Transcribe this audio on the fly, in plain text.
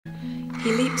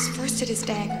He leaps first at his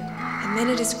dagger, and then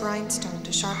at his grindstone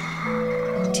to sharpen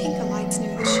it. Tink alights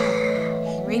near the shell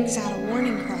and rings out a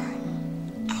warning cry.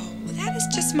 Oh, that is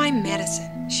just my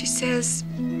medicine, she says.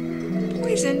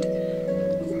 Poisoned?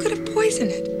 Who could have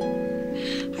poisoned it?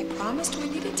 I promised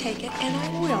Wendy to take it, and I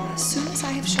will as soon as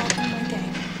I have sharpened my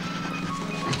dagger.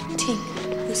 Tink,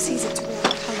 who sees its real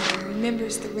color and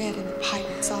remembers the red in the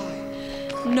pirate's eye,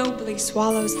 nobly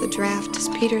swallows the draught as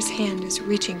Peter's hand is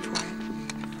reaching for it.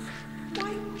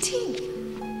 Why, Tink,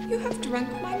 you have drunk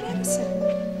my medicine.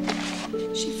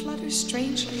 She flutters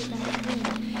strangely about the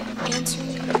room, answering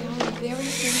him now in very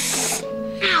thin voice.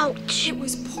 Ouch! It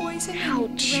was poison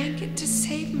and you drank it to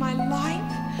save my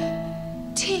life?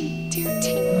 Tink, dear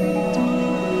Tink, are you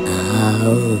dying?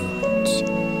 Ouch.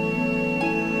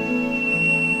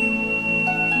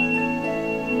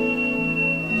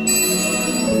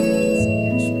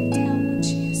 Scarcely tell what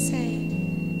she is saying.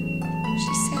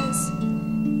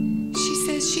 She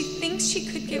says she thinks she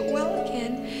could get well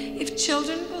again if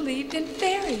children believed in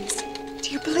fairies. Do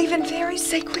you believe in fairies?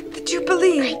 Say quick that you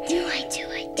believe. I do.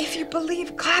 If you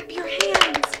believe, clap your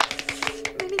hands.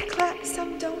 Many clap,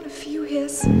 some don't, a few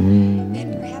hiss.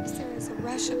 And perhaps there is a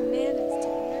rush of men as to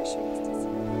the nurseries to see.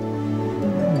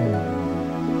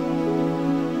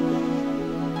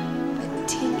 But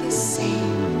Tink is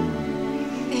saying,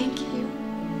 thank you.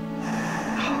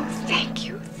 Oh, thank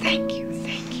you.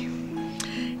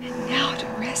 And now to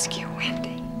rescue